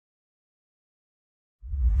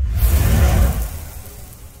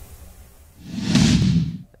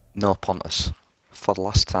No, Pontus. For the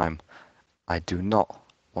last time, I do not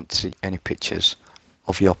want to see any pictures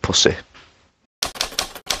of your pussy.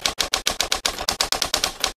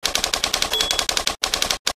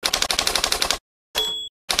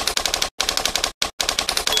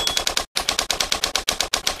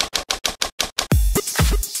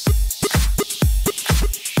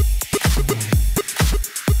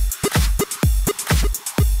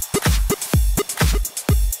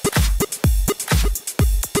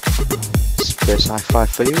 Space high five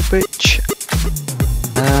for you, bitch.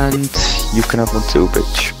 And you can have one too,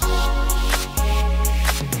 bitch.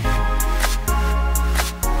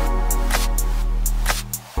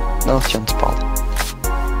 No chance, pal.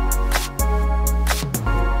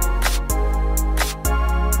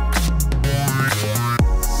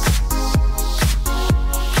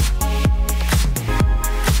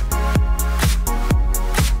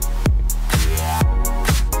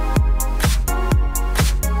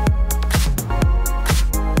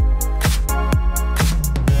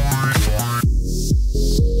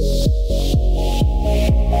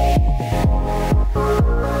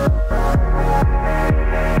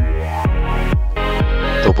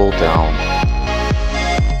 Double down.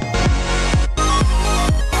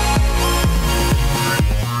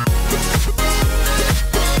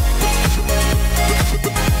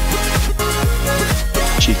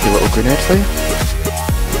 Cheeky little grenade for you.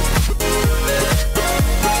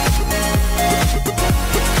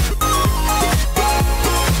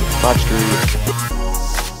 Bad streak.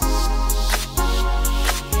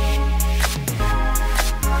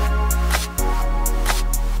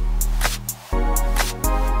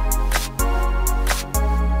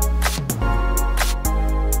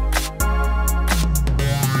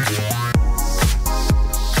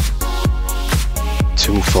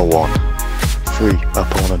 Two for one. 3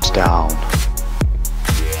 opponents down.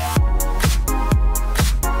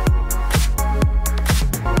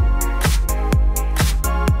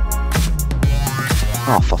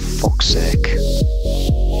 Oh, for fuck's sake.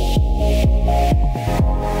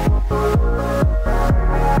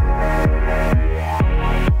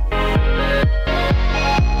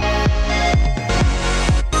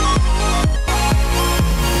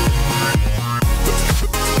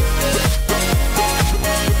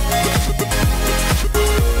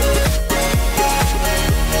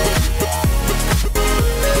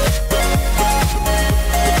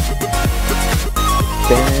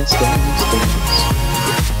 Dance, dance, dance.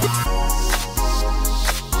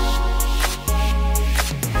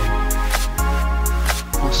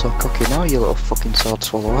 Not so cocky now, you little fucking sword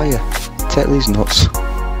swallow, are you? Take these nuts.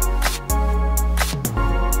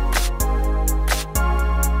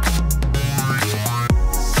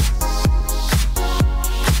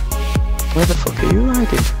 Where the fuck are you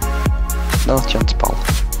hiding? No chance, pal.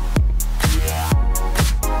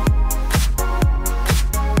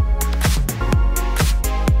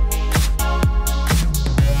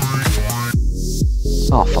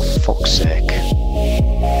 Oh, for fuck's sake.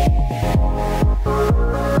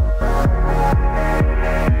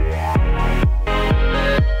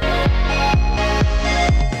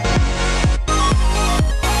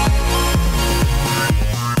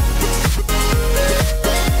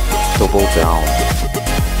 Double down.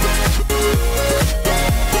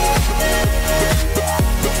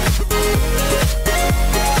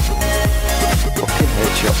 Fucking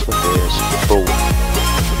headshots for days. Boom.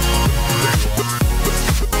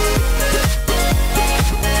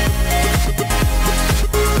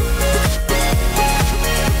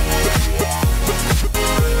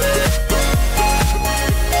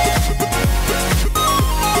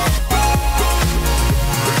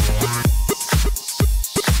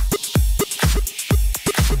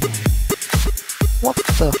 What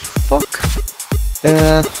the fuck?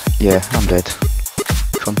 Yeah, I'm dead.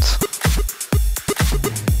 Cunt.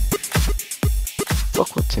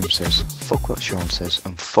 Fuck what Tim says, fuck what Sean says,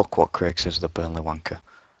 and fuck what Craig says, the Burnley wanker.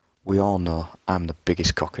 We all know I'm the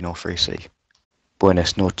biggest cock in O3C.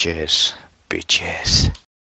 Buenas noches, bitches.